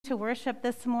To worship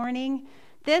this morning.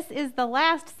 This is the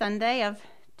last Sunday of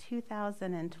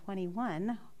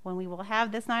 2021 when we will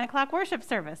have this 9 o'clock worship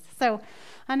service. So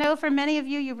I know for many of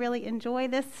you, you really enjoy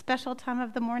this special time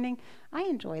of the morning. I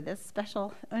enjoy this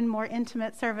special and more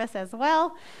intimate service as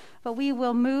well. But we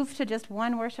will move to just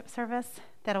one worship service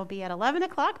that'll be at 11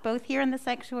 o'clock, both here in the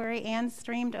sanctuary and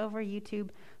streamed over YouTube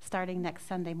starting next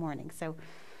Sunday morning. So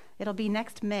it'll be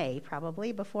next May,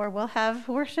 probably, before we'll have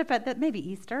worship at maybe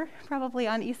Easter, probably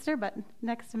on Easter, but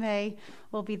next May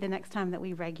will be the next time that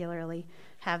we regularly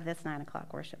have this 9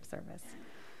 o'clock worship service.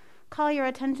 Call your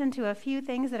attention to a few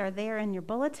things that are there in your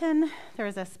bulletin. There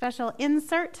is a special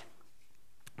insert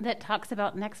that talks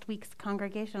about next week's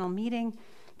congregational meeting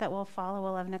that will follow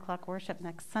 11 o'clock worship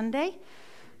next Sunday.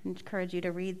 I encourage you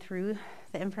to read through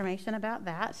the information about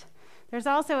that. There's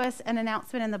also an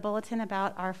announcement in the bulletin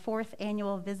about our 4th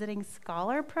annual Visiting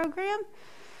Scholar program.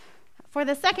 For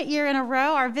the second year in a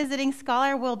row, our Visiting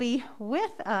Scholar will be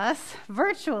with us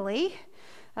virtually.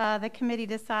 The committee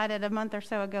decided a month or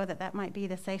so ago that that might be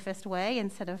the safest way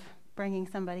instead of bringing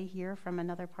somebody here from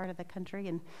another part of the country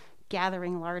and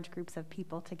gathering large groups of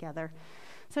people together.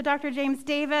 So Dr. James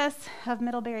Davis of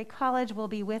Middlebury College will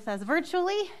be with us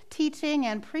virtually, teaching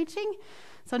and preaching.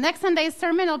 So next Sunday's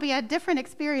sermon will be a different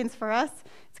experience for us.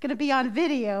 It's going to be on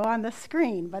video on the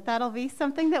screen, but that'll be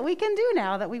something that we can do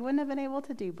now that we wouldn't have been able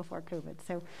to do before COVID.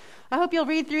 So I hope you'll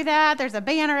read through that. There's a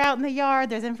banner out in the yard.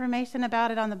 There's information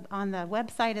about it on the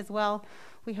website as well.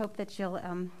 We hope that you'll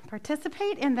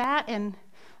participate in that, and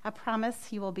I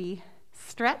promise you will be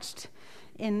stretched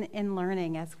in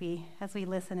learning as we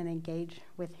listen and engage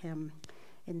with him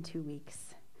in 2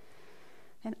 weeks.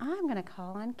 And I'm going to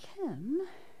call on Kim.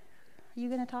 Are you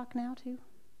going to talk now too?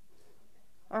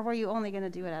 Or were you only going to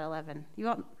do it at 11?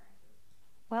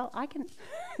 Well, I can.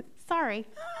 Sorry.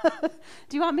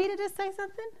 Do you want me to just say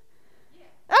something?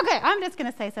 Yeah. Okay, I'm just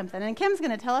going to say something, and Kim's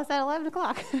going to tell us at 11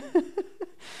 o'clock.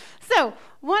 So,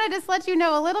 wanted to just let you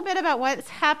know a little bit about what's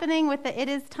happening with the It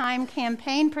Is Time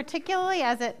campaign, particularly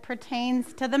as it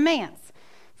pertains to the manse.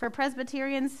 For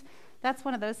Presbyterians, that's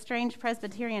one of those strange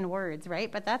Presbyterian words,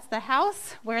 right? But that's the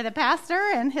house where the pastor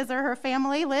and his or her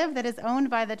family live that is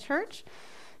owned by the church.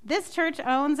 This church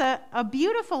owns a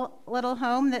beautiful little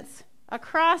home that's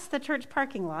across the church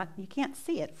parking lot. You can't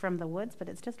see it from the woods, but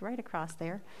it's just right across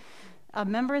there.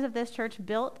 Members of this church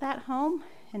built that home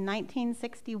in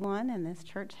 1961, and this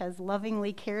church has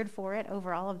lovingly cared for it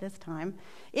over all of this time.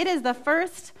 It is the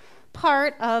first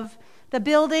part of the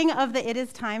building of the It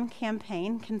Is Time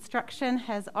campaign. Construction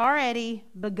has already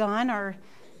begun, or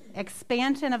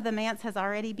expansion of the manse has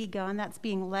already begun. That's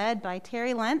being led by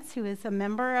Terry Lentz, who is a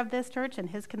member of this church and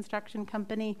his construction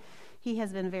company. He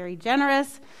has been very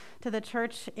generous to the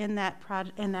church in that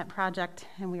project,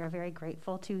 and we are very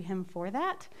grateful to him for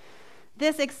that.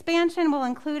 This expansion will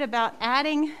include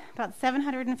adding about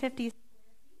 750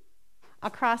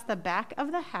 across the back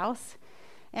of the house,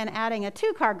 and adding a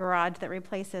 2-car garage that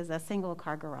replaces a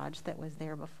single-car garage that was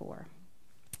there before.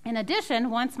 In addition,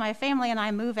 once my family and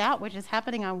I move out, which is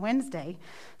happening on Wednesday,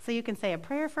 so you can say a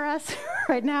prayer for us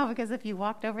right now, because if you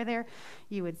walked over there,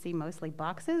 you would see mostly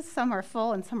boxes. Some are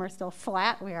full and some are still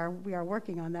flat. We are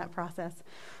working on that process.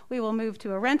 We will move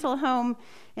to a rental home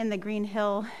in the Green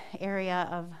Hill area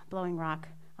of Blowing Rock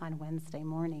on Wednesday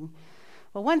morning.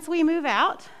 Well, once we move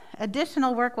out,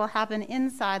 additional work will happen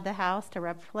inside the house to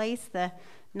replace the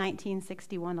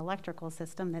 1961 electrical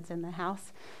system that's in the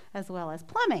house, as well as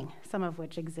plumbing, some of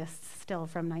which exists still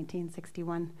from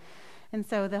 1961. And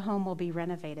so the home will be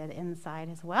renovated inside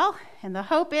as well. And the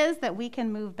hope is that we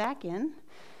can move back in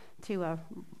to a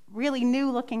really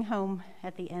new-looking home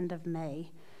at the end of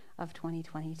May of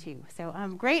 2022. So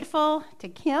I'm grateful to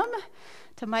Kim,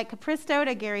 to Mike Capristo,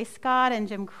 to Gary Scott, and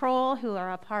Jim Kroll, who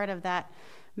are a part of that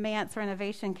manse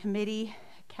renovation committee.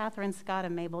 Catherine Scott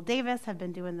and Mabel Davis have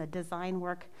been doing the design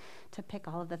work to pick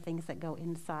all of the things that go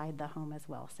inside the home as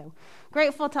well. So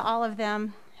grateful to all of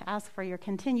them. Ask for your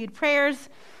continued prayers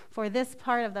for this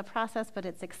part of the process, but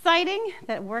it's exciting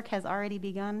that work has already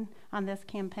begun on this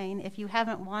campaign. If you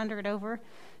haven't wandered over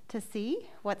to see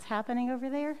what's happening over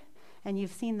there, and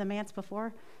you've seen the manse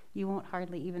before, you won't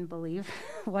hardly even believe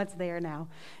what's there now.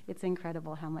 It's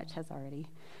incredible how much has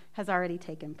already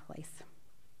taken place.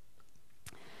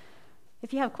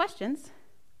 If you have questions,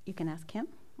 you can ask Kim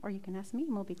or you can ask me,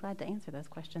 and we'll be glad to answer those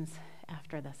questions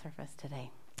after the service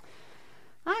today.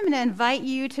 I'm going to invite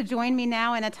you to join me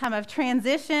now in a time of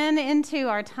transition into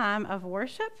our time of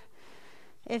worship.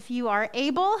 If you are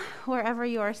able, wherever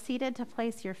you are seated, to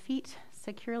place your feet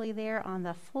securely there on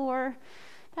the floor.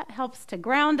 That helps to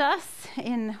ground us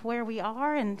in where we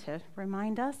are and to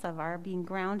remind us of our being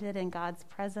grounded in God's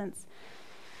presence.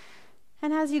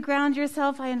 And as you ground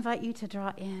yourself, I invite you to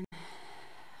draw in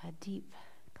a deep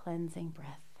cleansing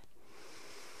breath.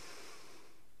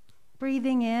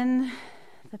 Breathing in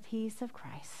the peace of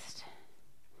Christ.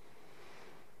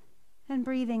 And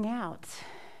breathing out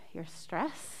your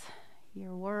stress,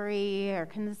 your worry or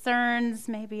concerns.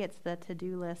 Maybe it's the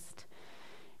to-do list.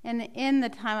 And in the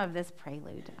time of this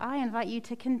prelude, I invite you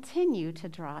to continue to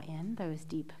draw in those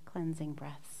deep cleansing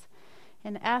breaths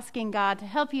and asking God to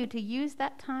help you to use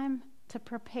that time to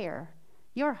prepare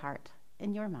your heart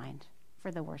and your mind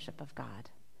for the worship of God.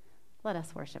 Let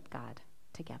us worship God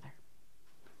together.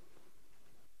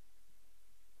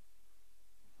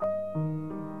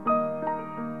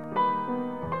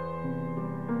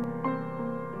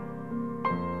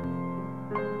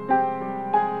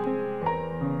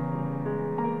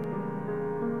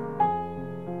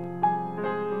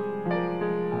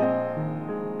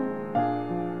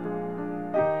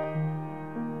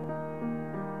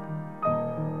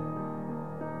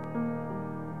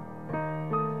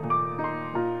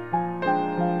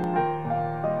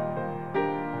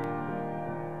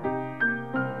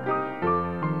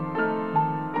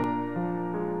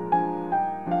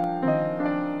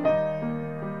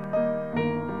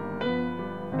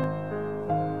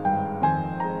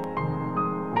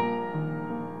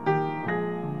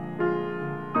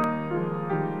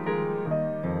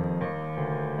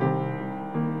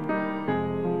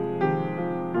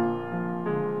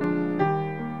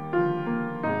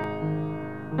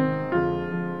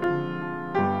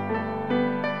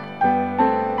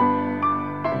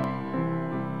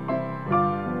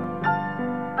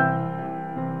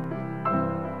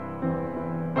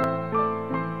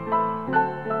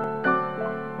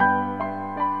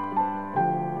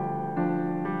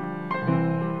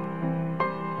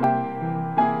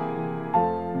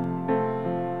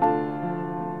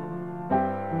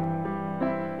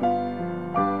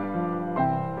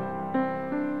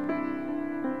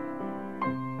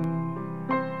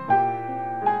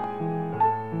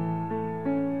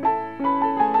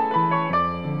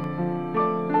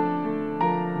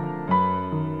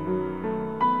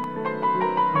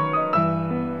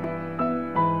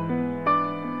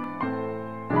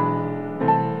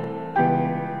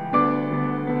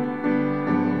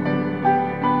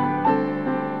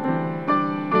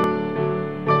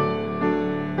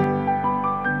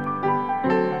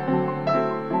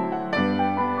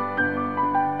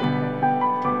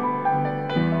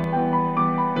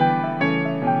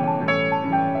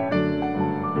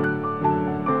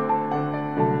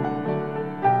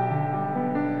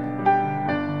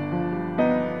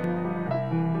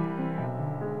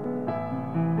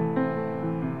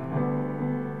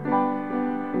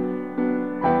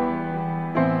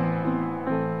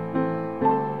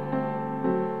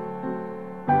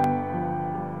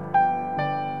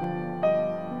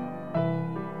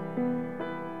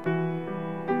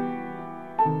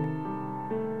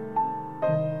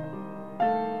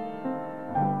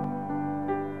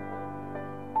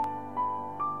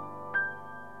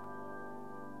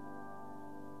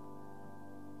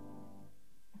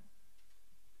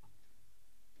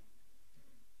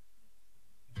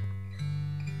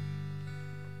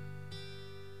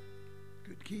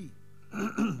 Key.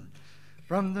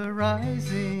 From the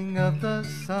rising of the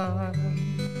sun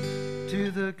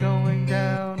to the going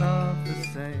down of the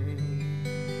same,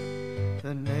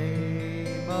 the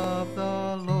name of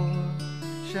the Lord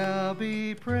shall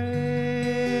be praised.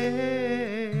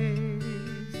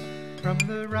 From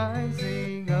the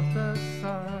rising of the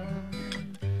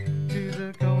sun to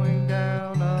the going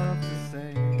down of the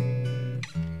same,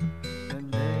 the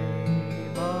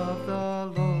name of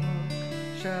the Lord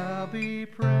shall be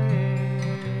praised.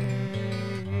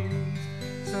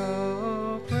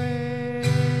 So praise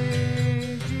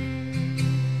ye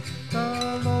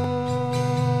the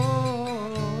Lord.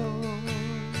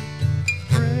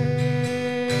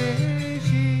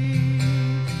 Praise ye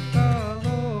the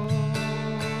Lord.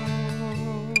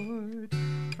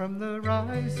 From the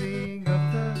rising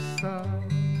of the sun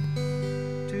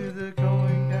to the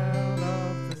going down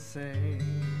of the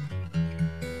same,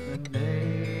 the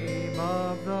name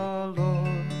of the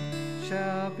Lord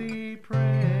shall be praised.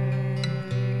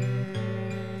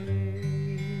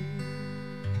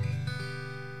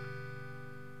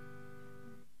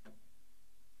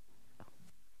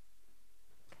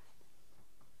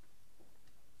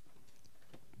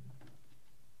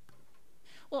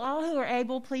 Will all who are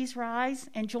able please rise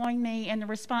and join me in the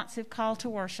responsive call to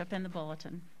worship in the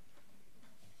bulletin.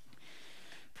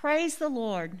 Praise the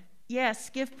Lord. Yes,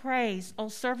 give praise, O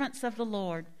servants of the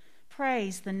Lord.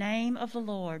 Praise the name of the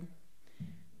Lord.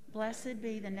 Blessed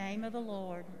be the name of the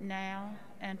Lord, now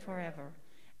and forever.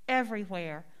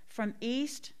 Everywhere, From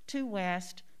east to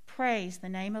west, praise the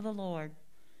name of the Lord.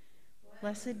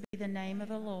 Blessed be the name of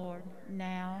the Lord,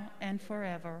 now and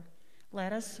forever.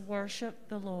 Let us worship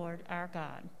the Lord our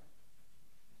God.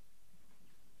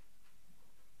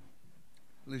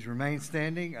 Please remain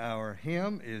standing. Our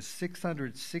hymn is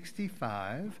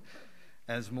 665,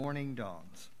 As Morning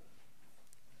Dawns.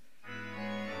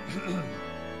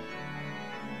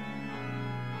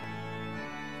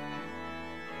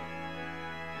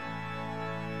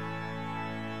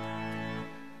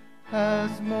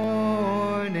 As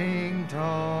morning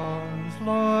dawns,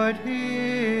 Lord,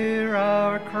 hear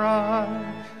our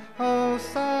cry. O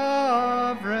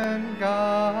sovereign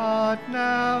God,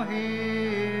 now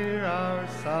hear our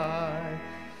sigh.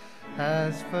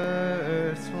 As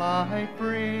first light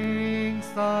brings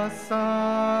the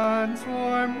sun's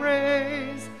warm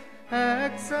rays,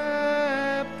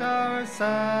 accept our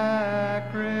sacrifice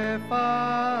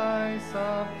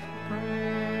of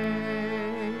praise.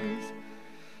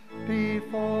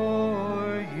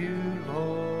 Before you,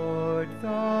 Lord,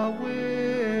 the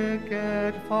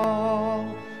wicked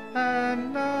fall,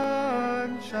 and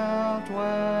none shall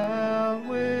dwell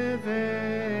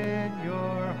within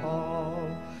your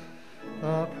hall.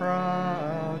 The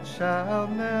proud shall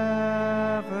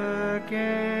never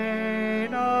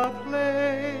gain a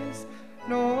place,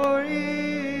 nor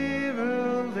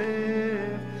evil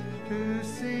live to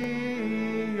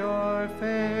see your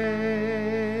face.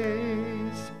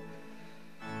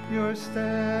 Your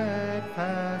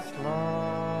steadfast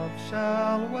love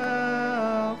shall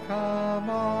welcome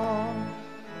all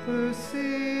who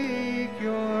seek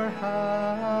your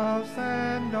house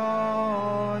and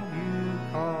on you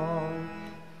call.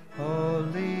 Oh,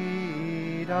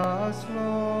 lead us,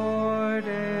 Lord,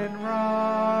 in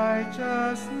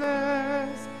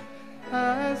righteousness,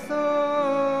 as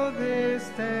though this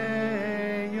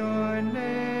day your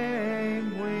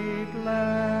name we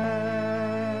bless.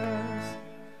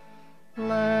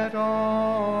 Let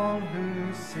all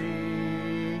who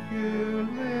see you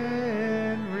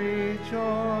live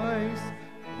rejoice,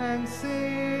 and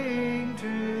sing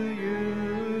to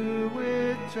you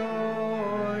with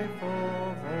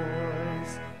joyful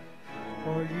voice.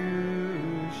 For you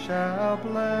shall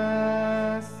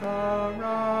bless the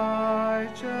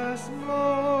righteous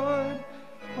Lord,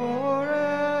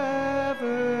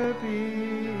 forever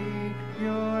be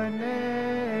your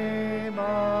name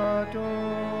adored.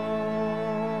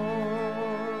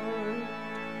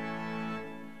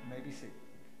 You may be seated.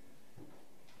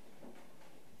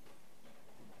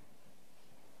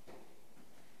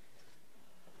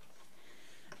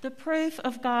 The proof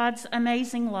of God's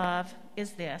amazing love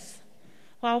is this: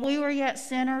 while we were yet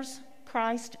sinners,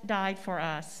 Christ died for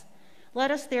us. Let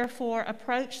us therefore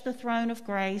approach the throne of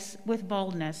grace with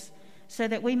boldness, so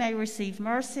that we may receive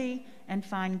mercy and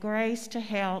find grace to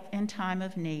help in time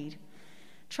of need.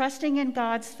 Trusting in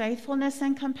God's faithfulness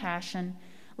and compassion,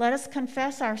 let us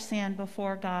confess our sin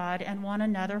before God and one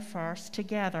another first,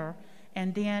 together,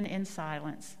 and then in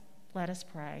silence. Let us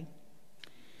pray.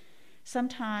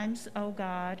 Sometimes, O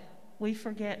God, we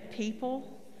forget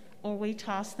people, or we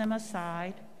toss them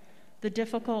aside, the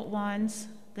difficult ones,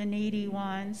 the needy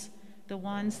ones, the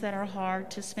ones that are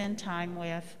hard to spend time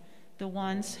with, the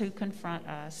ones who confront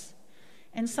us.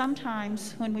 And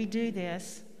sometimes when we do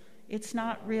this, it's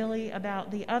not really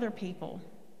about the other people,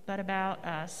 but about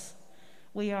us.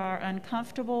 We are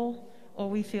uncomfortable, or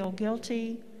we feel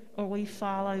guilty, or we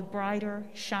follow brighter,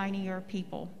 shinier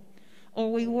people,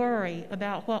 or we worry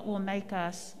about what will make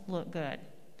us look good.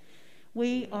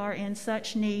 We are in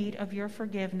such need of your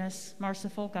forgiveness,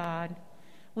 merciful God.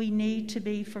 We need to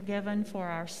be forgiven for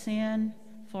our sin,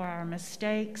 for our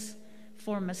mistakes,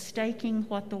 for mistaking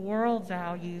what the world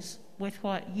values with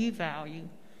what you value.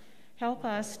 Help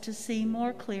us to see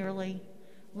more clearly,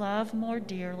 love more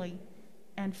dearly,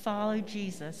 and follow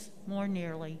Jesus more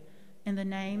nearly. In the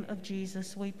name of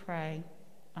Jesus we pray.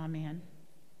 Amen.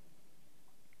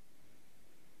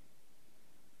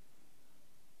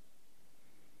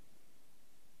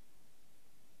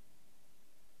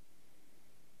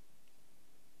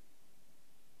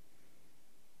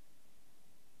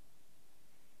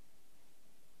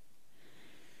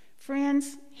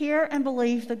 Friends, hear and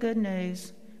believe the good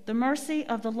news. The mercy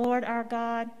of the Lord our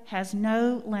God has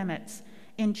no limits.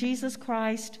 In Jesus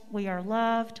Christ, we are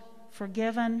loved,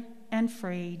 forgiven, and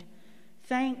freed.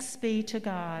 Thanks be to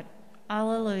God.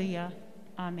 Alleluia.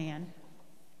 Amen.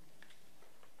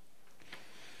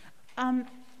 I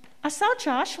saw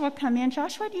Joshua come in.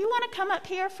 Joshua, do you want to come up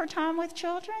here for time with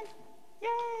children?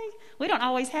 Yay. We don't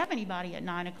always have anybody at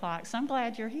 9 o'clock, so I'm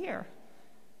glad you're here.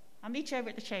 I'll meet you over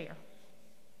at the chair.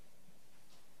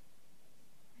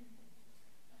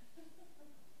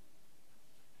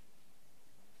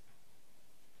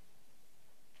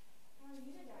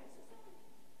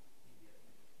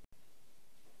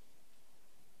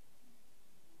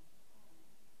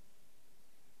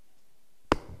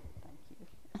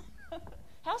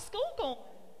 going.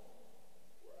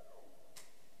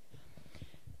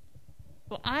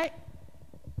 Well,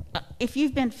 if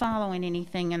you've been following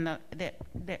anything in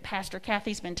that Pastor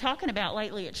Kathy's been talking about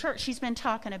lately at church, she's been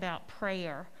talking about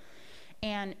prayer.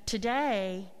 And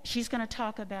today, she's going to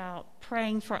talk about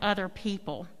praying for other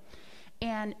people.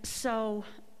 And so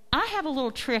I have a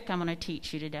little trick I'm going to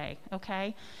teach you today,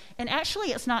 okay? And actually,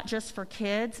 it's not just for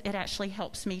kids. It actually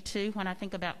helps me, too, when I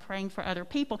think about praying for other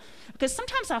people. Because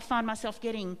sometimes I find myself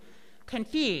getting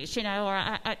confused,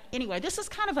 or anyway, this is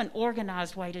kind of an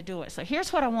organized way to do it. So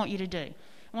here's what I want you to do.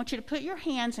 I want you to put your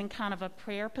hands in kind of a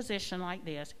prayer position like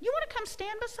this. You want to come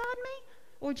stand beside me,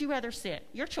 or would you rather sit?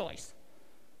 Your choice.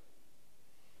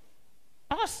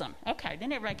 Awesome. Okay,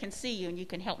 then everybody can see you and you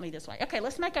can help me this way. Okay,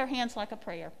 let's make our hands like a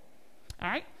prayer. All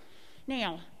right?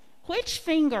 Now, which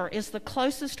finger is the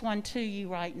closest one to you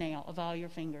right now of all your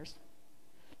fingers?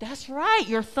 That's right,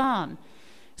 your thumb.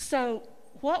 So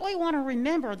what we want to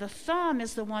remember, the thumb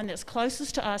is the one that's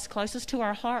closest to us, closest to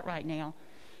our heart right now.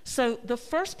 So the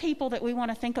first people that we want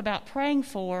to think about praying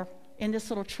for in this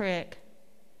little trick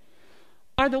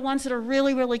are the ones that are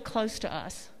really, really close to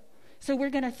us. So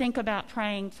we're going to think about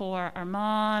praying for our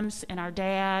moms and our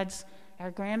dads,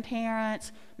 our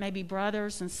grandparents, maybe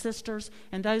brothers and sisters,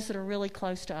 and those that are really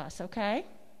close to us, okay?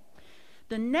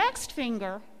 The next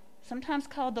finger, sometimes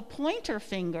called the pointer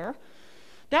finger,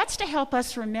 that's to help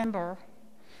us remember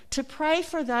to pray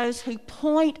for those who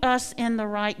point us in the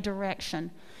right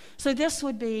direction. So this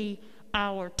would be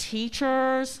our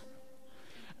teachers,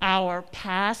 our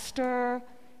pastor,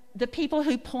 the people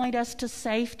who point us to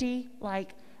safety,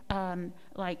 like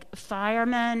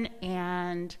firemen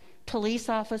and police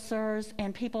officers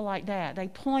and people like that. They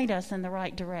point us in the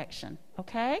right direction,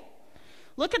 okay?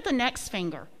 Look at the next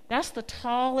finger. That's the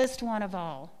tallest one of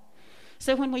all.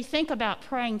 So when we think about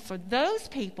praying for those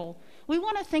people, we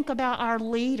want to think about our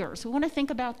leaders. We want to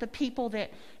think about the people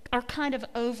that are kind of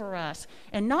over us,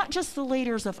 and not just the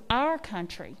leaders of our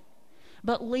country,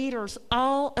 but leaders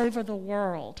all over the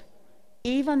world,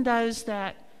 even those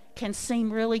that can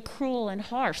seem really cruel and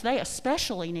harsh. They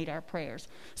especially need our prayers.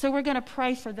 So we're going to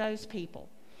pray for those people.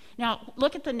 Now,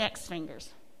 look at the next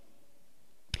fingers.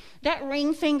 That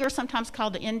ring finger, sometimes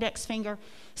called the index finger,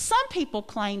 some people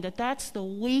claim that that's the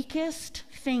weakest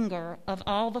finger of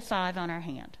all the 5 on our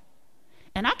hand.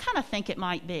 And I kind of think it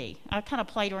might be. I kind of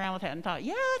played around with that and thought,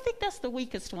 yeah, I think that's the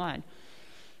weakest one.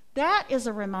 That is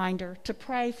a reminder to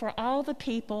pray for all the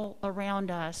people around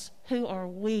us who are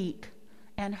weak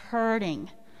and hurting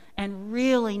and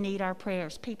really need our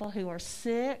prayers. People who are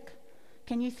sick.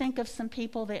 Can you think of some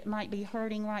people that might be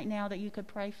hurting right now that you could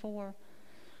pray for?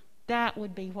 That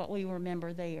would be what we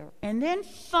remember there. And then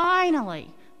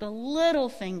finally, the little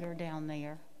finger down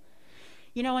there.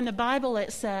 You know, in the Bible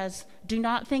it says, do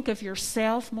not think of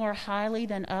yourself more highly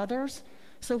than others.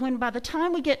 So by the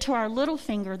time we get to our little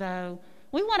finger, though,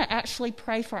 we want to actually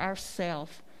pray for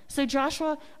ourselves. So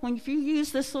Joshua, if you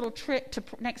use this little trick to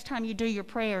next time you do your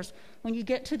prayers, when you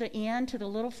get to the end, to the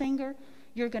little finger,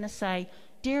 you're going to say,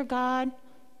 Dear God,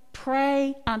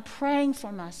 I'm praying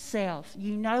for myself.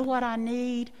 You know what I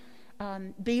need.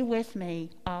 Be with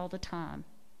me all the time.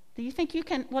 Do you think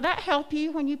will that help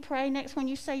you when you pray when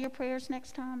you say your prayers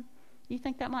next time? You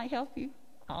think that might help you?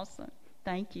 Awesome.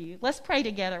 Thank you. Let's pray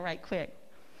together right quick.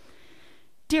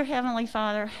 Dear Heavenly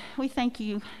Father, we thank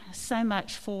you so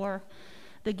much for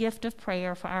the gift of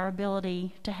prayer, for our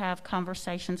ability to have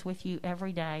conversations with you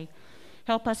every day.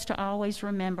 Help us to always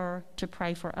remember to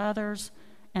pray for others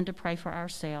and to pray for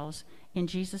ourselves. In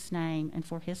Jesus' name and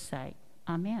for his sake.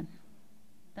 Amen.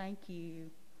 Thank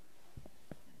you.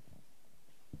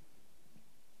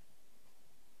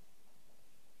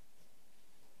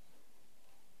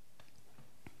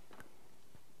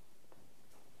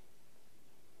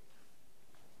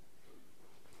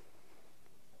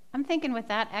 I'm thinking with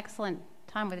that excellent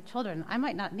time with the children, I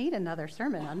might not need another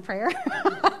sermon on prayer.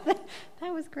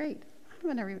 That was great.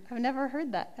 I've never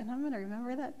heard that, and I'm going to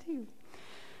remember that too.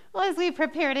 Well, as we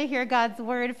prepare to hear God's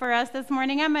word for us this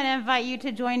morning, I'm going to invite you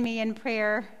to join me in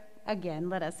prayer again.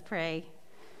 Let us pray.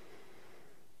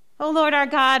 O Lord our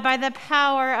God, by the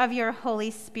power of your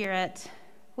Holy Spirit,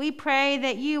 we pray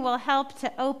that you will help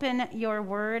to open your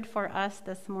word for us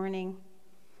this morning.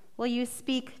 Will you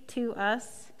speak to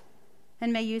us?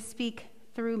 And may you speak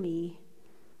through me,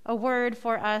 a word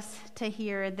for us to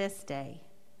hear this day.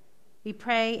 We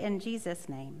pray in Jesus'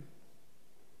 name.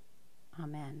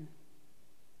 Amen.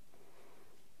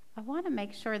 I want to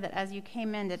make sure that as you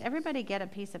came in, did everybody get a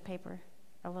piece of paper,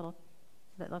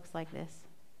 that looks like this?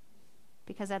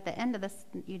 Because at the end of this,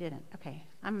 you didn't. Okay.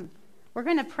 We're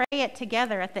going to pray it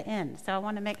together at the end, so I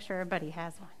want to make sure everybody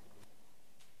has one.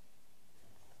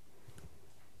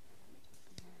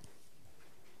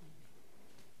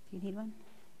 Do you need one?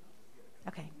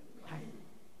 Okay. All right.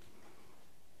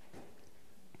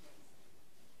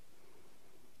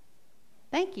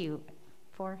 Thank you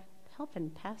for helping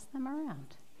pass them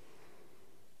around.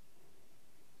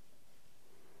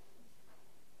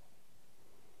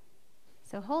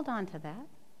 So hold on to that.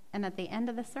 And at the end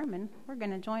of the sermon, we're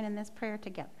going to join in this prayer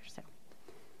together. So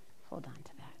hold on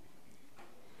to that.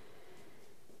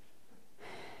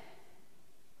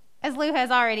 As Lou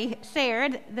has already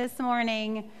shared this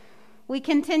morning, we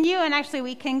continue and actually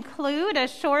we conclude a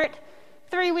short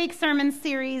 3-week sermon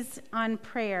series on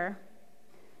prayer.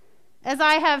 As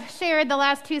I have shared the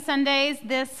last 2 Sundays,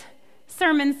 this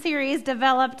sermon series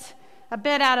developed a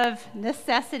bit out of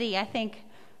necessity, I think,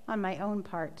 on my own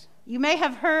part. You may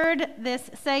have heard this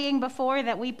saying before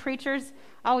that we preachers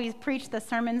always preach the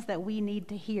sermons that we need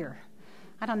to hear.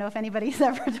 I don't know if anybody's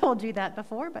ever told you that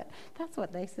before, but that's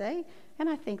what they say, and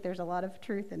I think there's a lot of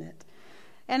truth in it.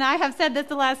 And I have said this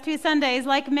the last 2 Sundays.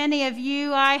 Like many of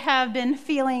you, I have been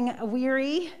feeling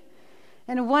weary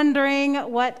and wondering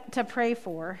what to pray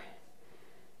for.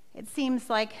 It seems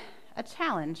like a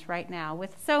challenge right now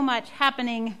with so much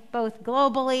happening both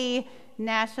globally,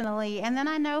 nationally, and then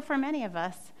I know for many of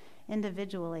us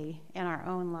individually in our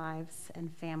own lives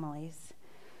and families.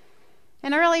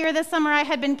 And earlier this summer, I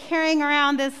had been carrying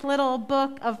around this little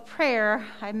book of prayer.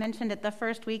 I mentioned it the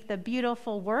first week, The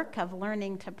Beautiful Work of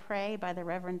Learning to Pray by the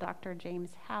Reverend Dr.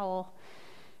 James Howell.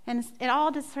 And it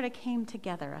all just sort of came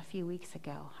together a few weeks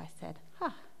ago. I said,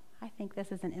 I think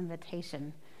this is an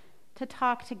invitation to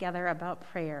talk together about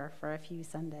prayer for a few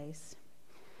Sundays.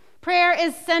 Prayer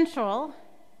is central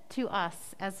to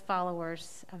us as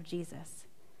followers of Jesus.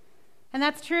 And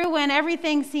that's true when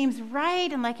everything seems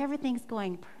right and like everything's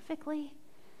going perfectly,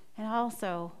 and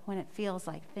also when it feels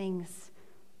like things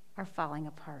are falling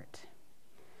apart.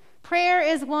 Prayer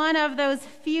is one of those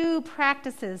few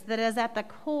practices that is at the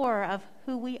core of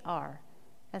who we are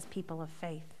as people of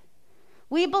faith.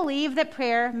 We believe that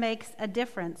prayer makes a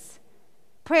difference.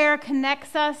 Prayer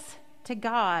connects us to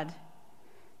God.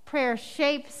 Prayer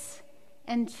shapes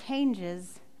and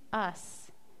changes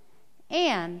us.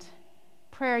 And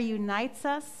prayer unites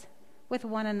us with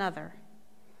one another,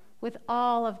 with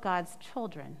all of God's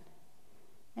children,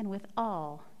 and with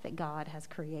all that God has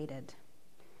created.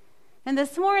 And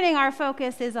this morning, our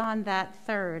focus is on that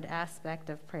third aspect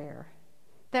of prayer,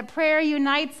 that prayer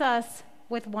unites us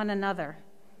with one another,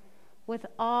 with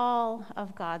all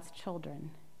of God's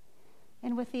children,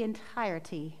 and with the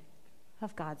entirety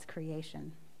of God's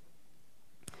creation.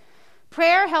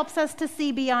 Prayer helps us to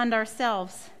see beyond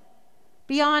ourselves,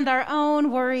 beyond our own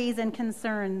worries and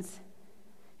concerns,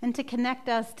 and to connect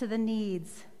us to the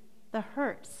needs, the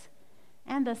hurts,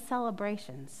 and the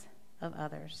celebrations of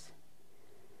others.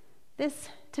 This,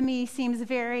 to me, seems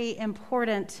very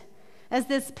important as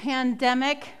this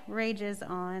pandemic rages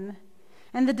on,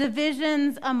 and the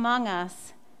divisions among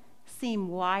us seem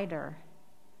wider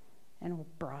and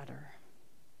broader.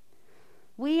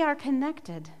 We are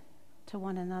connected to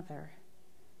one another,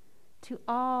 to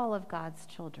all of God's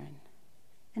children,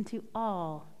 and to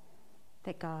all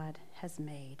that God has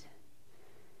made.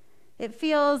 It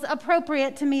feels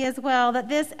appropriate to me as well that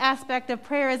this aspect of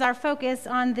prayer is our focus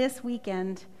on this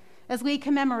weekend as we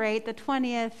commemorate the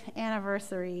 20th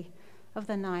anniversary of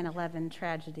the 9/11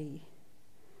 tragedy.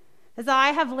 As I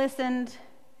have listened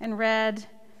and read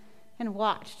and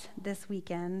watched this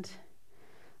weekend,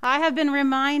 I have been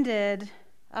reminded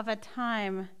of a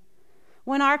time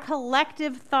when our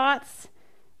collective thoughts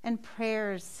and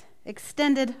prayers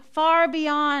extended far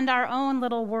beyond our own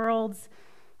little worlds,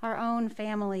 our own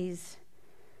families,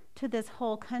 to this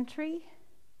whole country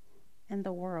and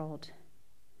the world.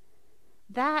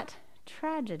 That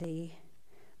tragedy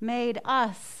made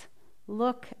us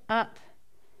look up,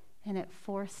 and it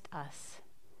forced us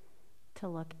to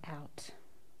look out.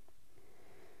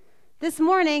 This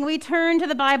morning, we turn to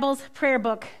the Bible's prayer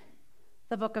book,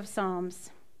 the book of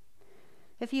Psalms.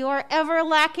 If you are ever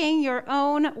lacking your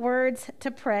own words to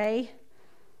pray,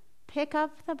 pick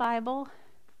up the Bible,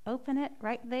 open it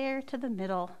right there to the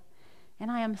middle, and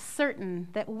I am certain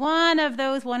that one of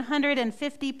those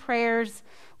 150 prayers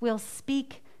will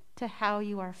speak to how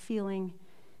you are feeling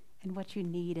and what you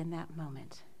need in that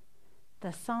moment.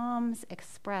 The Psalms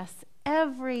express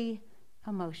every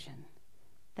emotion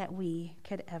that we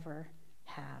could ever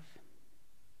have.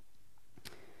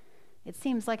 It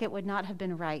seems like it would not have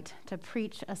been right to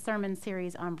preach a sermon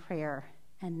series on prayer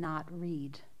and not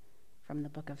read from the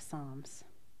book of Psalms.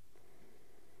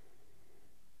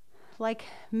 Like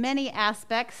many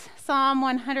aspects, Psalm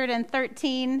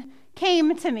 113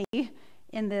 came to me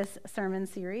in this sermon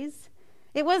series.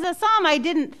 It was a psalm I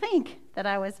didn't think that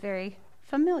I was very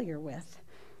familiar with,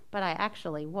 but I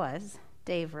actually was.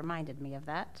 Dave reminded me of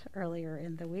that earlier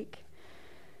in the week.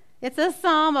 It's a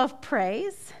psalm of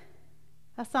praise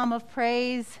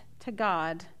to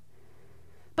God.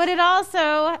 But it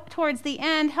also, towards the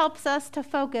end, helps us to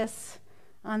focus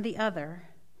on the other,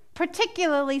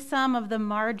 particularly some of the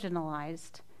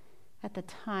marginalized at the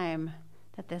time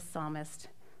that this psalmist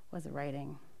was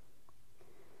writing.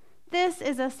 This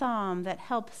is a psalm that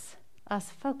helps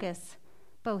us focus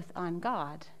both on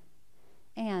God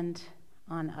and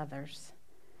on others.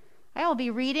 I will be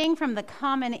reading from the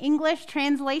Common English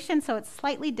translation, so it's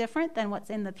slightly different than what's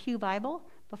in the Pew Bible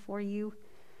before you.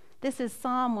 This is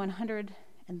Psalm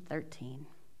 113.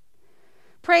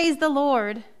 Praise the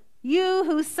Lord. You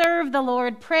who serve the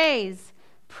Lord, praise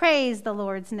the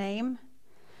Lord's name.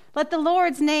 Let the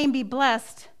Lord's name be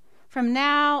blessed from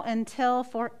now until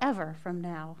forever from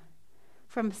now.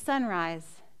 From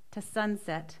sunrise to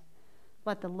sunset,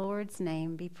 let the Lord's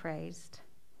name be praised.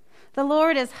 The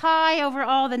Lord is high over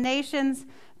all the nations.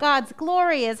 God's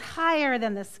glory is higher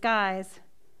than the skies.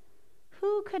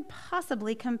 Who could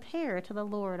possibly compare to the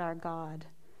Lord our God?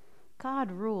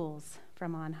 God rules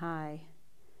from on high.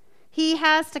 He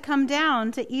has to come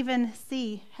down to even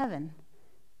see heaven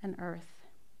and earth.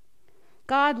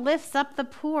 God lifts up the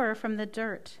poor from the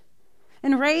dirt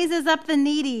and raises up the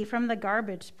needy from the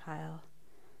garbage pile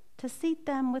to seat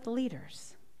them with the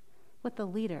leaders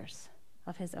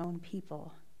of his own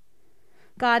people.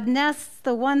 God nests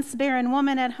the once barren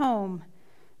woman at home,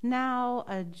 now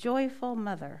a joyful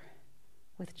mother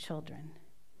with children.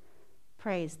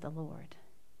 Praise the Lord.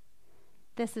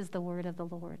 This is the word of the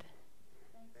Lord.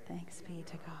 Thanks be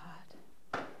to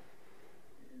God.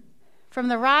 From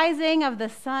the rising of the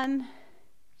sun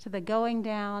to the going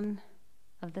down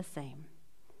of the same,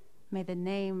 may the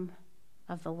name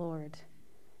of the Lord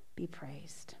be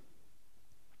praised.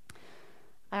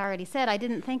 I already said I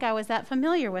didn't think I was that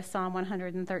familiar with Psalm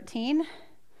 113,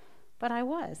 but I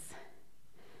was.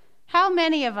 How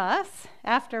many of us,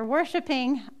 after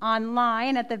worshiping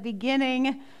online at the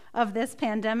beginning of this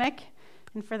pandemic,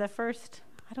 and for the first,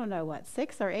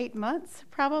 6 or 8 months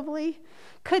probably,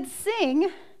 could sing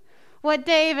what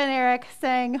Dave and Eric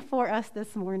sang for us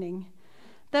this morning?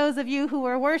 Those of you who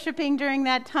were worshiping during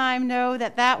that time know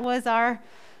that that was our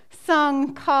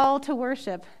sung call to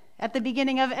worship at the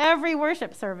beginning of every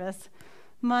worship service,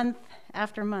 month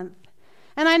after month.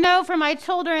 And I know for my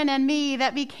children and me,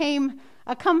 that became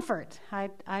a comfort. I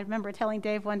remember telling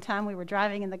Dave one time we were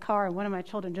driving in the car and one of my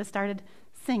children just started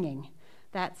singing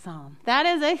that psalm. That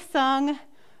is a sung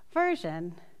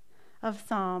version of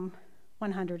Psalm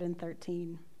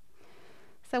 113.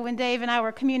 So when Dave and I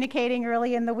were communicating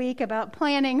early in the week about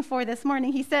planning for this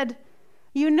morning, he said,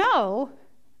 "You know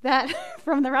that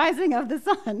from the rising of the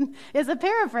sun is a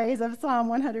paraphrase of Psalm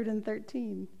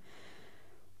 113.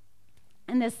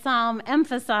 And this psalm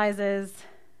emphasizes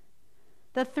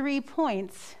the 3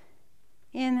 points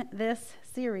in this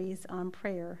series on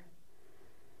prayer.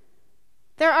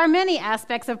 There are many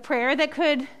aspects of prayer that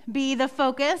could be the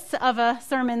focus of a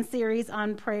sermon series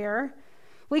on prayer.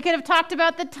 We could have talked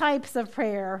about the types of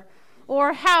prayer,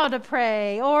 or how to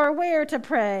pray, or where to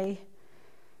pray.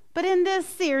 But in this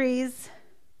series,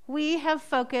 we have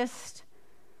focused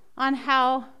on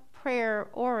how prayer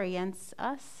orients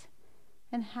us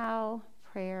and how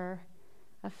prayer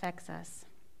affects us.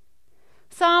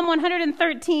 Psalm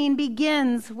 113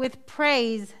 begins with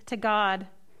praise to God,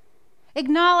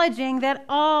 acknowledging that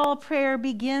all prayer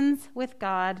begins with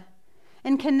God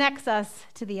and connects us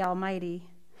to the Almighty,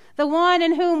 the one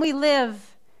in whom we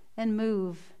live and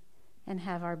move and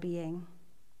have our being.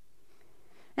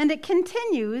 And it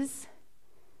continues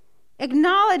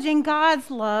acknowledging God's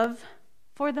love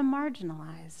for the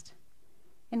marginalized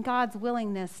and God's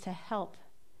willingness to help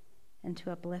and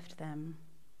to uplift them.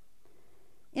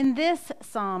 In this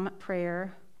psalm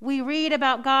prayer, we read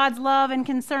about God's love and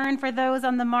concern for those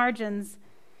on the margins,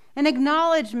 an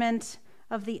acknowledgement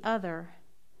of the other,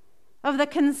 of the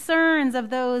concerns of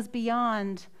those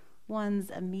beyond one's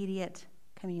immediate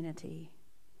community.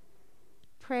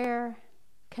 Prayer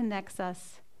connects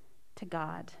us to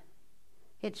God.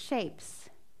 It shapes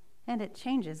and it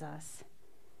changes us.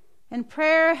 And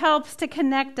prayer helps to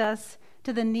connect us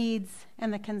to the needs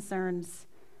and the concerns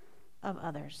of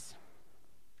others.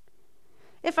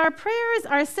 If our prayers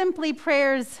are simply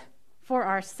prayers for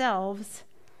ourselves,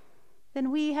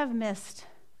 then we have missed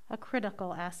a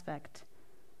critical aspect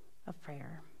of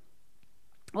prayer.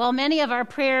 While many of our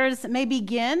prayers may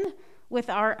begin with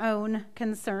our own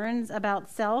concerns about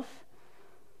self,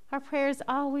 our prayers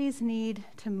always need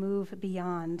to move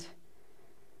beyond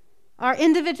our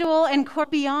individual and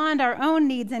beyond our own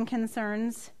needs and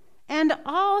concerns and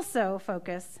also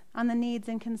focus on the needs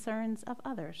and concerns of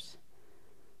others,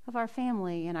 of our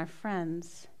family and our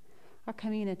friends, our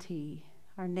community,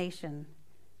 our nation,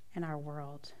 and our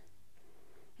world.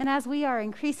 And as we are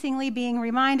increasingly being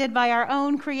reminded by our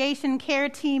own creation care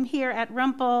team here at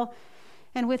Rumple,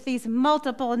 and with these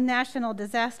multiple national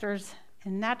disasters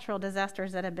and natural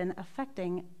disasters that have been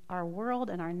affecting our world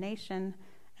and our nation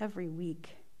every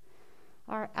week,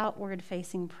 our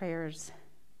outward-facing prayers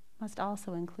must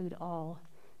also include all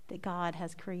that God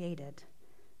has created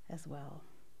as well.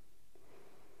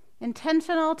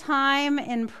 Intentional time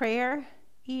in prayer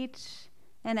each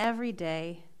and every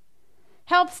day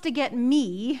helps to get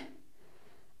me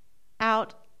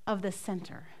out of the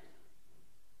center,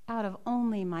 out of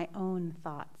only my own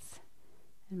thoughts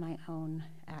and my own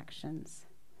actions.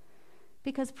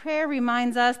 Because prayer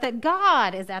reminds us that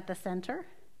God is at the center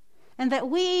and that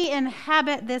we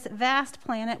inhabit this vast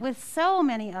planet with so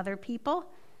many other people,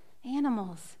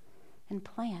 animals, and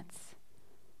plants,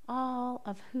 all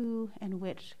of who and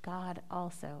which God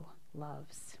also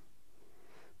loves.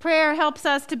 Prayer helps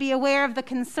us to be aware of the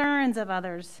concerns of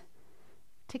others,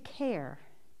 to care,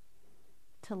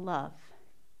 to love,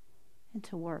 and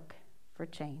to work for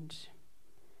change.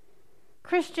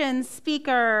 Christian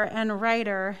speaker and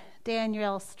writer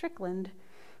Danielle Strickland,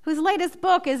 whose latest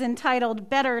book is entitled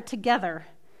Better Together: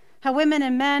 How Women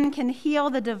and Men Can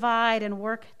Heal the Divide and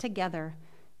Work Together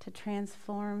to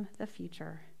Transform the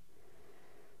Future,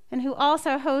 and who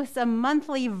also hosts a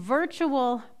monthly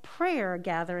virtual prayer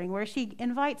gathering where she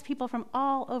invites people from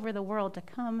all over the world to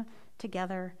come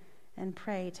together and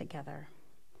pray together,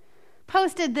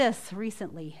 posted this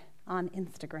recently on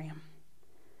Instagram.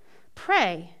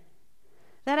 Pray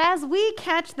that as we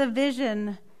catch the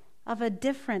vision of a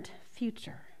different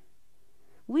future,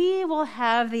 we will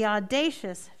have the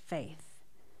audacious faith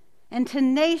and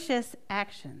tenacious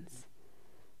actions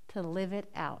to live it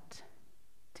out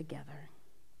together.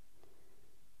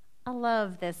 I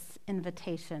love this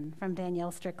invitation from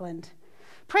Danielle Strickland.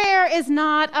 Prayer is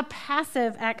not a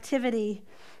passive activity.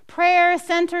 Prayer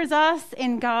centers us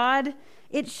in God.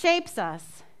 It shapes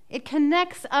us. It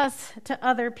connects us to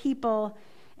other people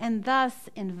and thus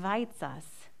invites us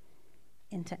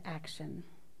into action.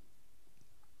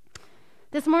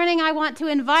 This morning, I want to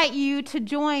invite you to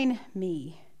join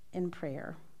me in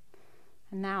prayer.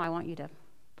 And now I want you to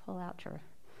pull out your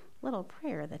little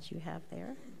prayer that you have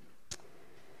there.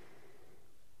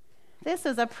 This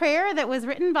is a prayer that was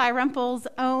written by Rumple's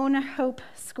own Hope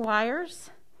Squires.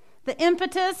 The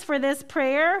impetus for this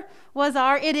prayer was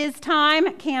our It Is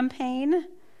Time campaign,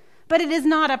 but it is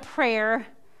not a prayer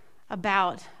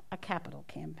about a capital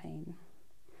campaign.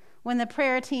 When the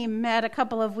prayer team met a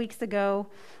couple of weeks ago,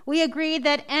 we agreed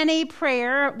that any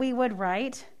prayer we would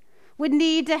write would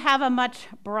need to have a much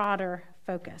broader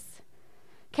focus,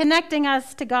 connecting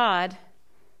us to God,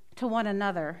 to one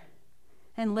another,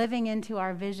 and living into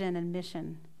our vision and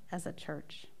mission as a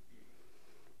church.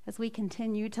 As we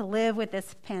continue to live with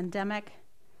this pandemic,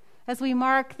 as we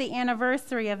mark the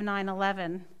anniversary of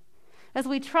 9/11, as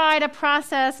we try to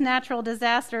process natural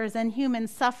disasters and human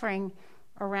suffering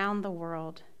around the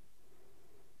world,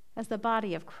 as the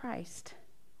body of Christ,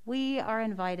 we are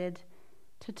invited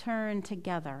to turn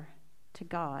together to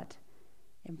God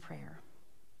in prayer.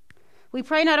 We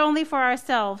pray not only for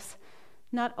ourselves,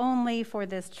 not only for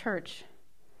this church,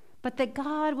 but that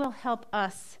God will help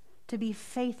us to be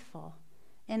faithful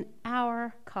in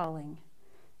our calling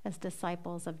as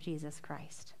disciples of Jesus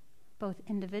Christ, both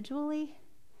individually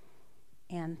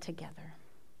and together.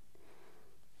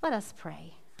 Let us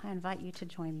pray. I invite you to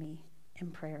join me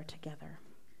in prayer together.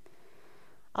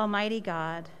 Almighty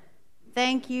God,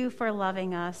 thank you for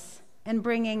loving us and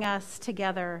bringing us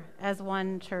together as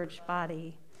one church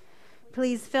body.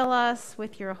 Please fill us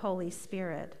with your Holy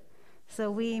Spirit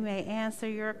so we may answer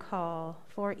your call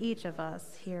for each of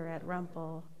us here at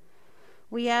Rumple.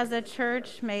 We as a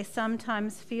church may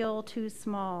sometimes feel too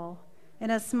small in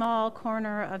a small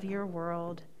corner of your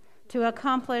world to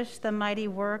accomplish the mighty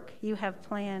work you have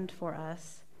planned for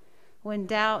us. When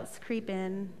doubts creep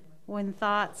in, when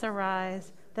thoughts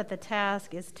arise that the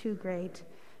task is too great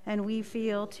and we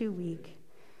feel too weak,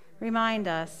 remind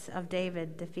us of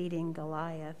David defeating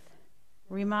Goliath.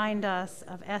 Remind us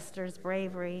of Esther's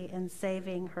bravery in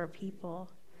saving her people.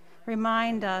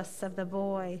 Remind us of the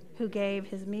boy who gave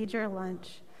his meager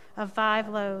lunch of 5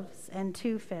 loaves and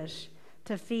 2 fish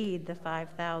to feed the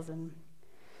 5,000.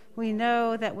 We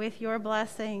know that with your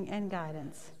blessing and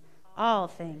guidance, all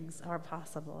things are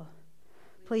possible.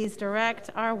 Please direct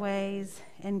our ways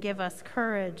and give us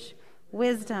courage,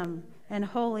 wisdom, and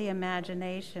holy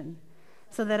imagination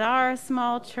so that our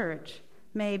small church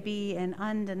may be an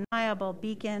undeniable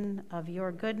beacon of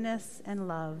your goodness and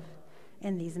love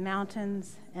in these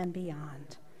mountains and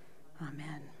beyond.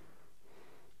 Amen.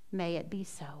 May it be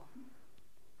so.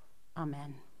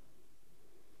 Amen.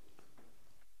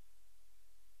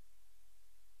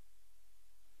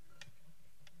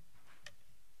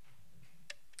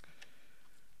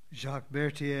 Jacques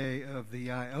Berthier of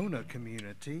the Iona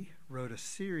community wrote a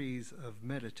series of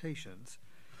meditations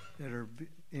that are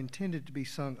intended to be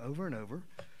sung over and over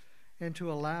and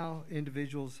to allow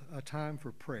individuals a time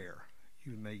for prayer.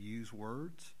 You may use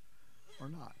words or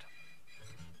not.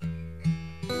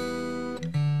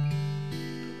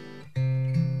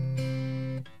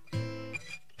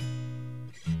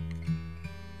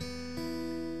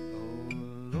 Oh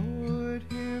Lord,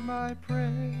 hear my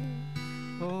prayer.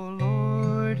 Oh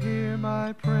Lord, hear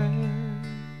my prayer.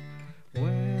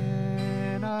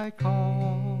 When I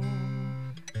call,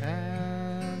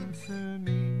 answer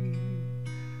me.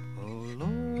 Oh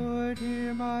Lord,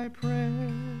 hear my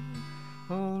prayer.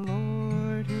 Oh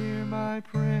Lord, hear my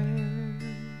prayer.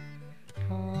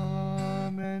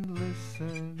 Come and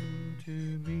listen to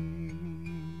me.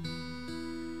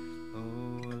 Oh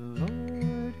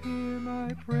Lord, hear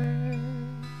my prayer.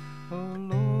 Oh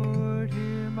Lord,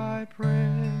 hear my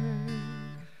prayer.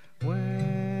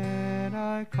 When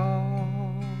I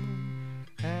call,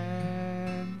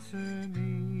 answer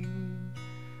me.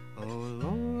 Oh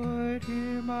Lord,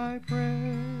 hear my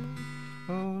prayer.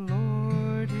 Oh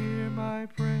Lord, hear my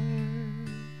prayer.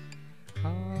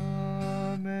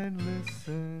 Come and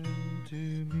listen to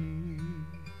me.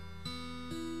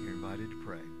 You're invited to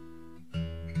pray.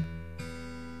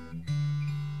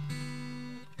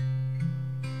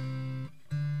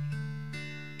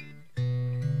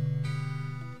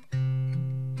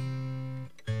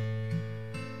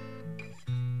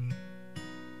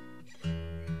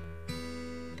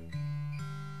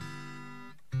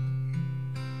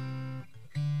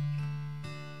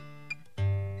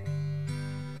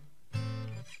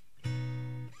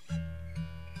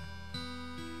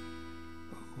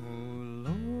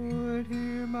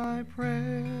 My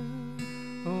prayer,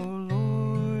 oh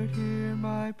Lord, hear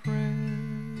my prayer.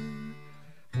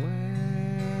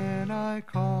 When I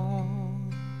call,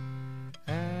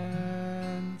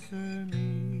 answer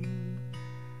me.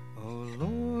 Oh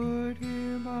Lord,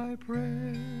 hear my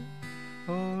prayer.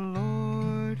 Oh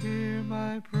Lord, hear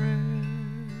my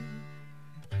prayer.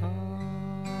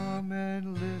 Come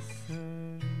and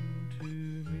listen to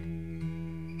me.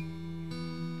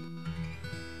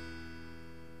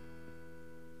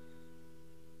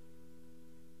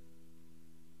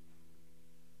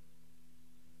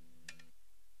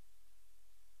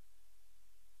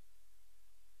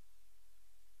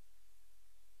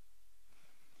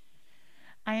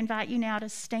 I invite you now to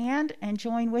stand and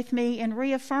join with me in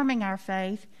reaffirming our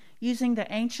faith using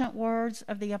the ancient words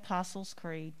of the Apostles'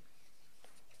 Creed.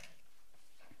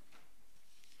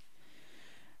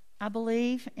 I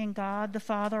believe in God the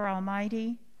Father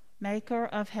Almighty, maker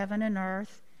of heaven and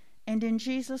earth, and in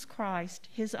Jesus Christ,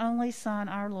 his only Son,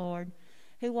 our Lord,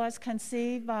 who was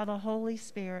conceived by the Holy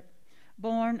Spirit,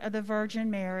 born of the Virgin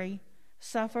Mary,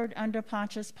 suffered under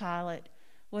Pontius Pilate,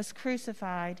 was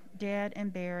crucified, dead,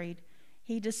 and buried.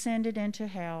 He descended into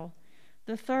hell.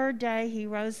 The third day he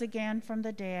rose again from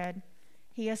the dead.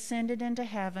 He ascended into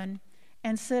heaven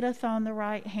and sitteth on the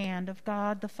right hand of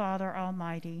God the Father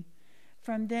Almighty.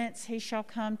 From thence he shall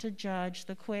come to judge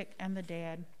the quick and the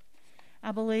dead.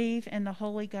 I believe in the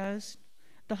Holy Ghost,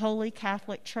 the Holy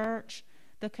Catholic Church,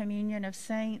 the communion of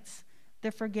saints,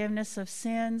 the forgiveness of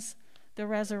sins, the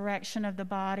resurrection of the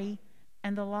body,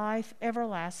 and the life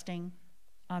everlasting.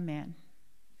 Amen.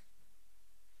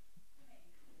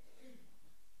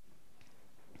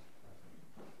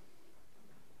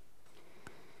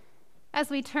 As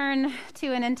we turn to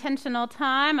an intentional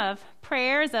time of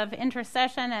prayers of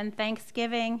intercession and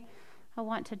thanksgiving, I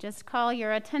want to just call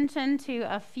your attention to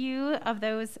a few of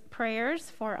those prayers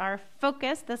for our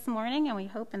focus this morning, and we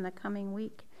hope in the coming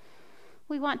week.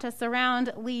 We want to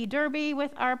surround Lee Derby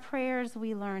with our prayers.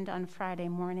 We learned on Friday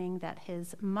morning that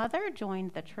his mother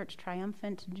joined the Church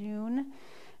Triumphant June,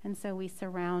 and so we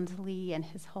surround Lee and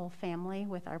his whole family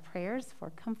with our prayers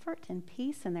for comfort and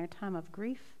peace in their time of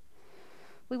grief.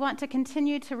 We want to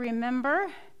continue to remember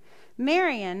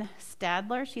Marion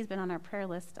Stadler. She's been on our prayer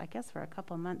list, I guess, for a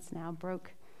couple months now.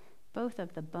 Broke both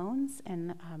of the bones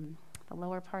in the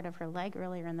lower part of her leg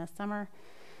earlier in the summer.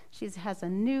 She has a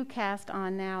new cast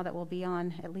on now that will be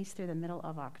on at least through the middle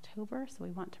of October, so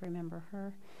we want to remember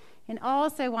her. And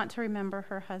also want to remember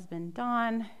her husband,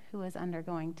 Don, who is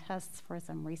undergoing tests for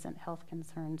some recent health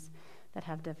concerns that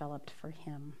have developed for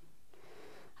him.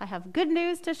 I have good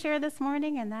news to share this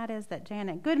morning, and that is that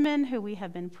Janet Goodman, who we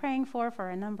have been praying for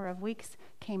a number of weeks,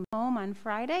 came home on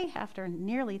Friday after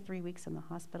nearly 3 weeks in the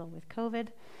hospital with COVID.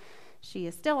 She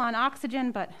is still on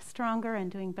oxygen, but stronger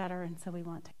and doing better, and so we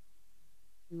want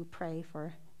to pray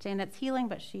for Janet's healing,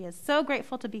 but she is so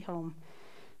grateful to be home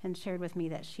and shared with me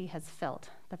that she has felt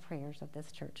the prayers of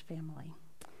this church family.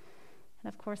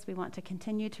 And of course, we want to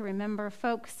continue to remember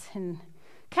folks in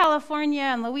California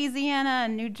and Louisiana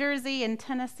and New Jersey and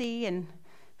Tennessee and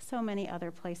so many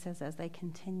other places as they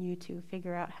continue to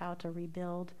figure out how to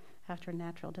rebuild after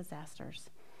natural disasters.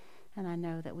 And I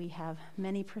know that we have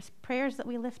many prayers that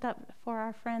we lift up for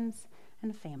our friends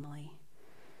and family.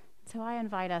 So I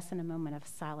invite us in a moment of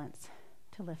silence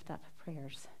to lift up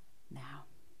prayers now.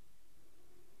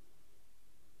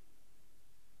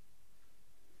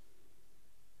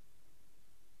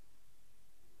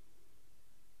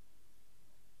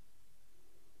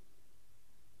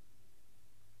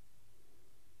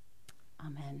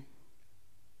 Amen.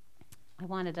 I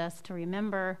wanted us to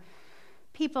remember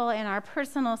people in our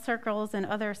personal circles and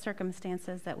other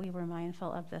circumstances that we were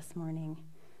mindful of this morning.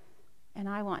 And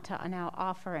I want to now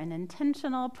offer an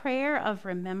intentional prayer of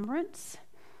remembrance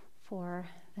for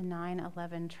the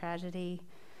 9/11 tragedy.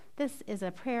 This is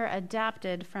a prayer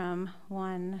adapted from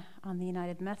one on the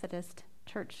United Methodist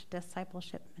Church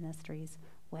Discipleship Ministries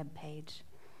webpage.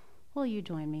 Will you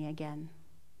join me again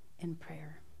in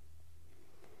prayer?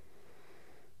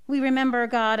 We remember,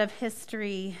 God of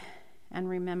history and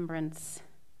remembrance.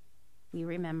 We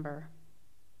remember.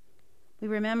 We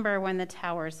remember when the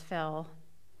towers fell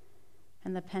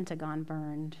and the Pentagon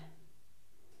burned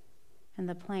and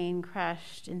the plane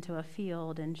crashed into a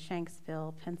field in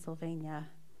Shanksville, Pennsylvania,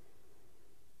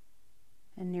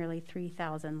 and nearly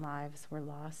 3,000 lives were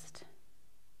lost.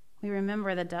 We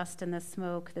remember the dust and the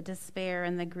smoke, the despair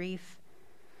and the grief.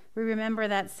 We remember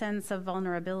that sense of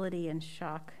vulnerability and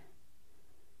shock.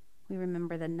 We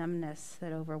remember the numbness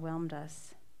that overwhelmed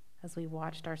us as we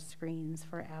watched our screens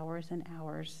for hours and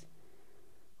hours,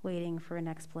 waiting for an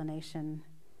explanation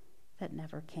that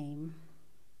never came.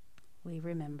 We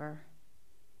remember.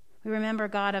 We remember,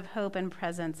 God of hope and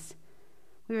presence.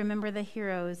 We remember the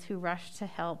heroes who rushed to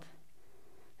help,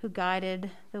 who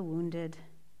guided the wounded,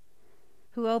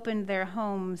 who opened their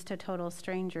homes to total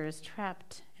strangers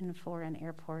trapped in foreign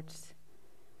airports,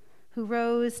 who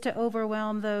rose to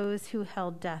overwhelm those who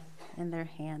held death in their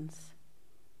hands.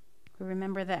 We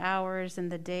remember the hours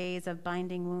and the days of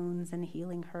binding wounds and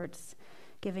healing hurts,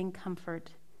 giving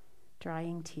comfort,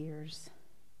 drying tears.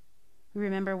 We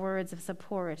remember words of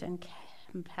support and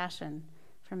compassion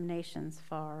from nations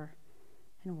far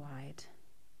and wide.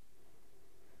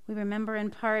 We remember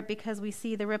in part because we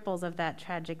see the ripples of that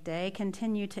tragic day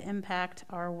continue to impact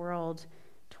our world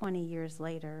 20 years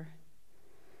later.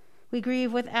 We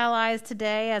grieve with allies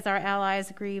today as our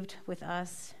allies grieved with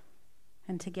us,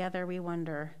 and together we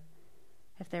wonder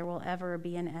if there will ever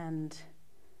be an end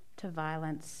to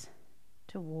violence,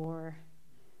 to war,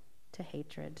 to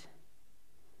hatred.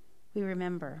 We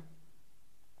remember,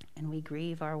 and we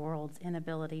grieve our world's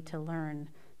inability to learn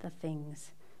the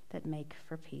things that make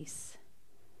for peace.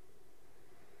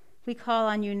 We call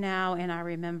on you now in our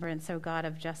remembrance, O God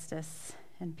of justice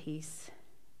and peace.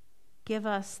 Give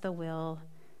us the will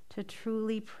to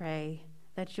truly pray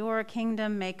that your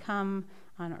kingdom may come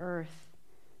on earth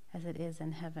as it is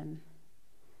in heaven.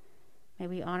 May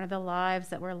we honor the lives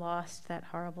that were lost that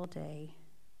horrible day.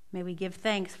 May we give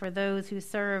thanks for those who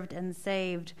served and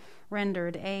saved,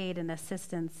 rendered aid and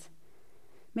assistance.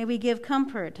 May we give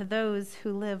comfort to those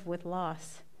who live with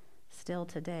loss still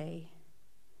today.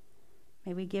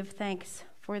 May we give thanks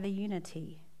for the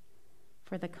unity,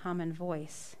 for the common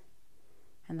voice,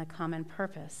 and the common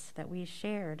purpose that we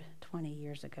shared 20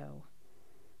 years ago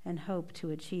and hope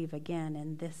to achieve again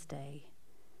in this day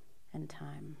and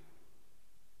time.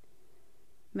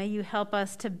 May you help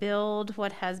us to build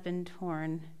what has been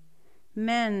torn,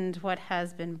 mend what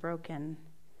has been broken.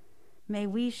 May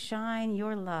we shine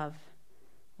your love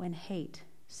when hate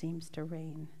seems to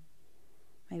reign.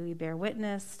 May we bear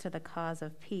witness to the cause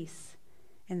of peace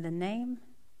in the name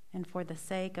and for the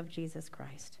sake of Jesus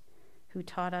Christ, who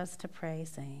taught us to pray,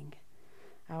 saying,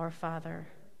 Our Father,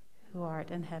 who art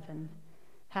in heaven,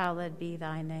 hallowed be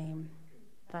thy name.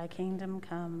 Thy kingdom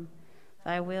come,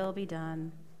 thy will be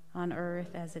done, on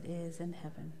earth as it is in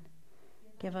heaven.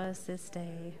 Give us this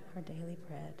day our daily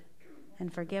bread,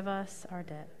 and forgive us our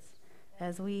debts,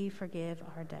 as we forgive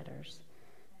our debtors.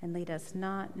 And lead us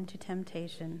not into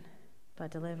temptation,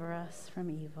 but deliver us from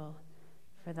evil.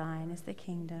 For thine is the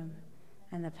kingdom,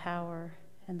 and the power,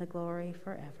 and the glory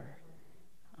forever.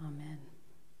 Amen.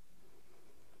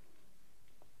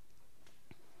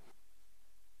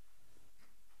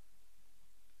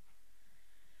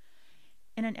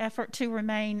 In an effort to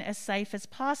remain as safe as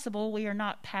possible, we are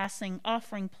not passing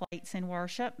offering plates in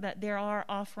worship, but there are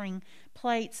offering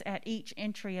plates at each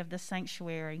entry of the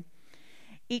sanctuary.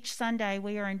 Each Sunday,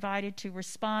 we are invited to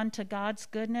respond to God's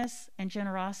goodness and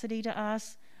generosity to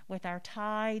us with our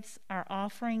tithes, our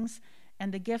offerings,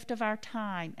 and the gift of our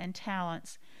time and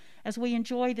talents. As we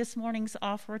enjoy this morning's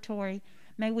offertory,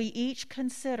 may we each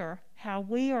consider how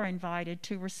we are invited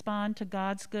to respond to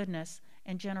God's goodness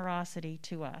and generosity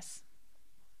to us.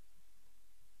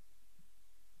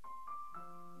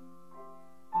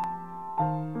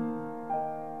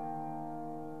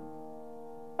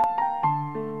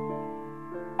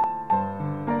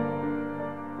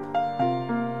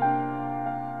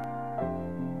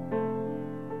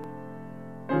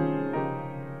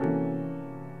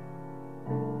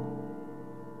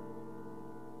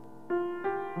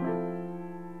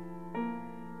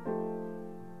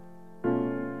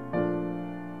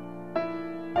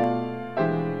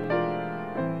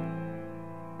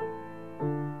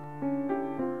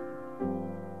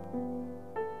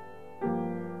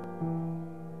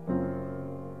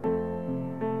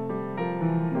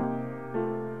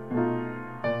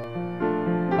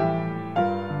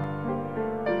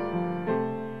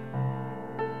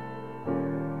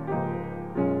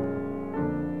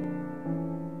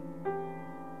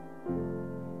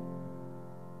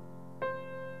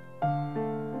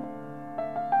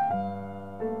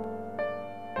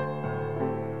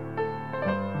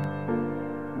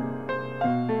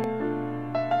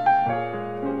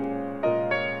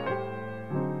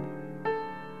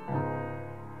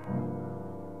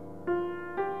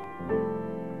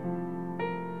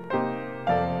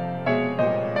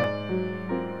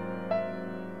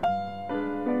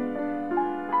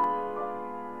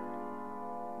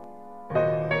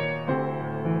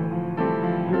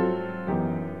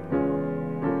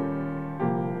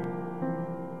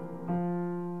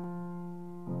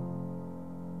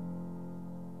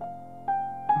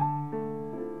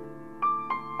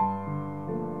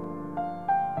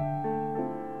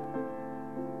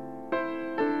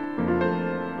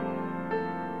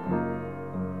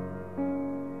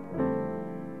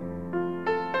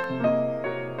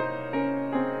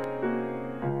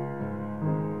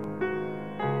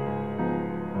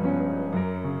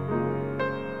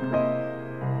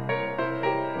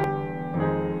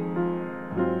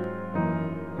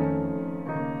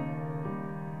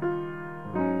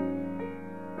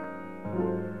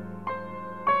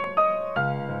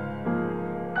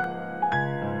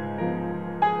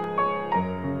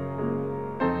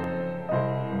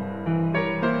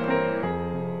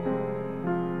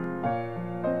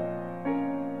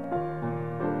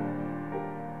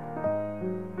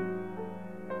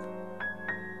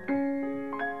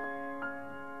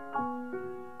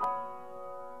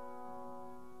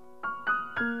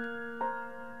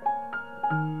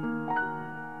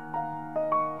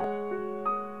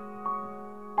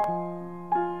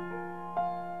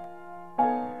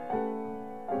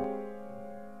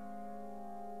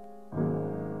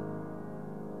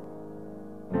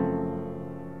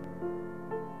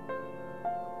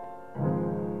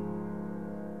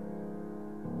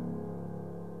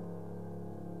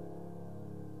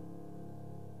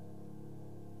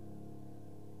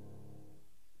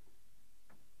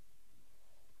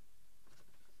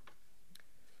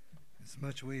 As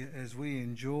much as we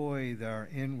enjoy our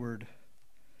inward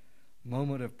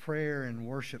moment of prayer and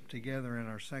worship together in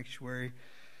our sanctuary,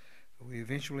 we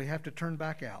eventually have to turn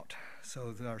back out.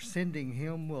 So our sending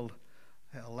hymn will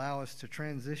allow us to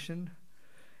transition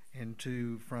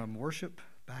from worship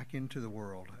back into the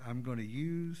world. I'm going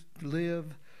to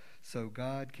live so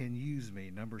God can use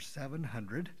me. Number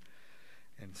 700,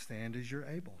 and stand as you're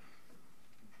able.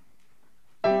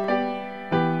 Anywhere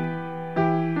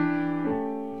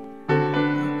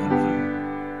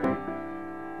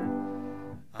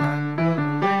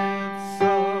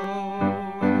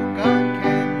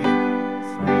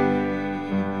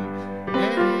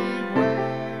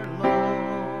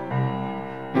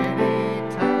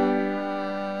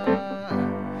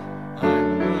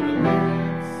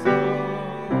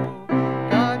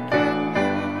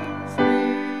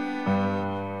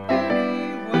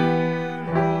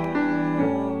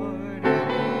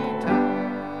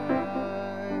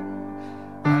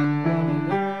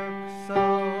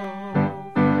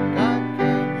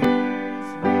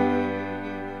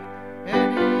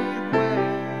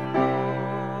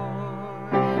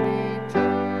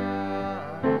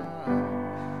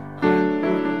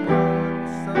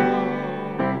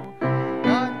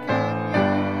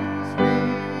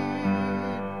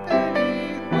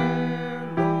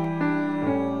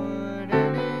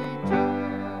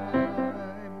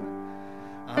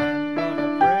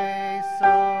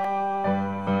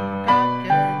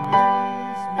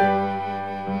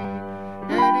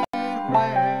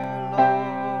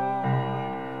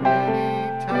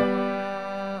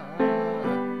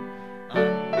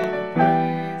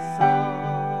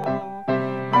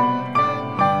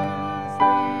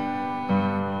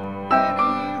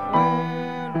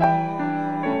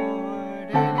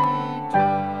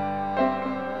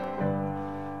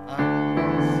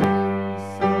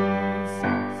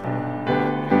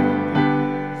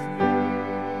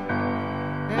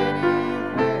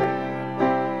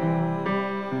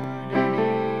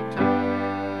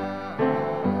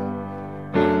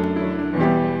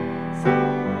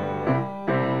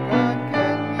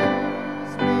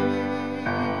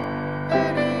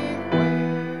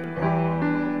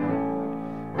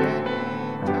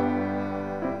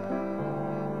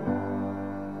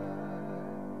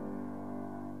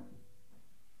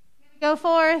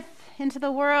forth into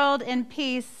the world in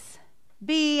peace.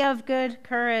 Be of good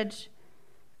courage.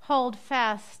 Hold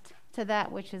fast to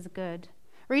that which is good.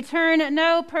 Return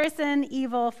no person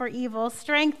evil for evil.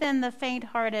 Strengthen the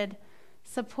faint-hearted.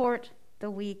 Support the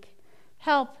weak.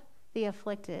 Help the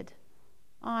afflicted.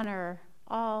 Honor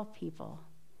all people.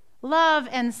 Love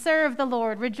and serve the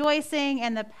Lord, rejoicing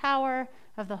in the power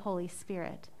of the Holy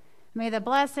Spirit. May the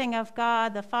blessing of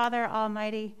God, the Father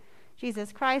Almighty,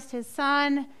 Jesus Christ, his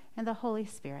Son, and the Holy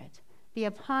Spirit be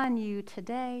upon you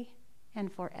today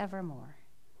and forevermore.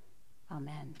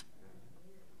 Amen.